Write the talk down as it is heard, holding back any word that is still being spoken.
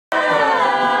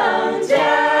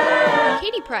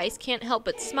Price can't help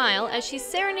but smile as she's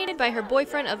serenaded by her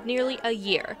boyfriend of nearly a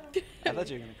year. I thought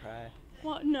you were going to cry.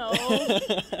 What? No.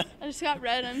 I just got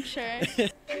red, I'm sure.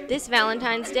 This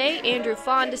Valentine's Day, Andrew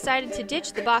Fawn decided to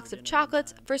ditch the box of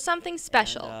chocolates for something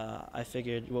special. I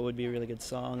figured what would be a really good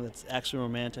song that's actually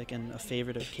romantic and a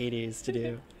favorite of Katie's to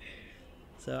do.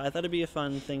 So I thought it'd be a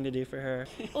fun thing to do for her.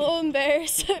 A little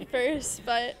embarrassed at first,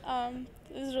 but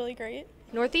it was really great.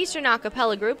 Northeastern a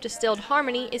cappella group Distilled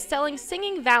Harmony is selling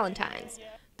Singing Valentines.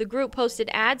 The group posted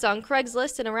ads on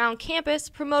Craigslist and around campus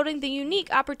promoting the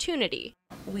unique opportunity.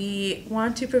 We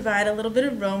want to provide a little bit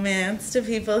of romance to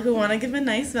people who want to give a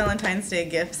nice Valentine's Day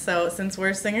gift. So since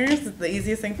we're singers, the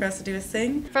easiest thing for us to do is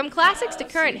sing. From classics to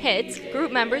current hits,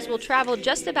 group members will travel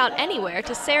just about anywhere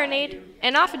to serenade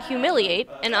and often humiliate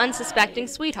an unsuspecting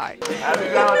sweetheart. Happy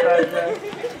Valentine's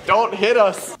Day. Don't hit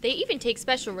us. They even take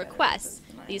special requests.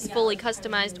 These fully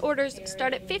customized orders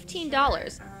start at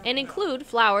 $15 and include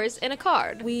flowers and a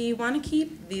card. We want to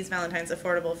keep these Valentines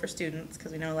affordable for students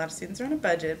because we know a lot of students are on a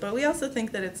budget, but we also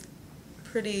think that it's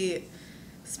pretty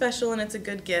special and it's a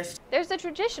good gift. There's the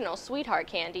traditional sweetheart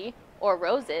candy, or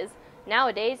roses.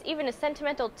 Nowadays, even a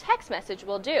sentimental text message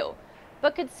will do.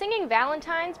 But could singing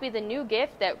Valentines be the new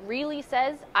gift that really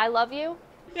says, I love you?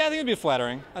 Yeah, I think it would be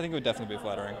flattering. I think it would definitely be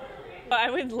flattering. I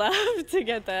would love to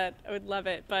get that. I would love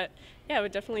it. But yeah, I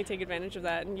would definitely take advantage of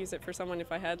that and use it for someone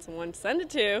if I had someone to send it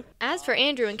to. As for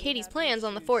Andrew and Katie's plans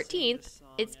on the 14th,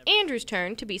 it's Andrew's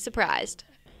turn to be surprised.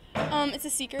 It's a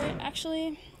secret,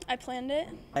 actually. I planned it.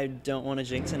 I don't want to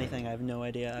jinx anything. I have no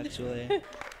idea, actually.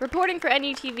 Reporting for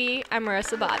NUTV, I'm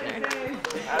Marissa Bodnar.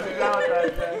 Happy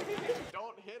Valentine's Day.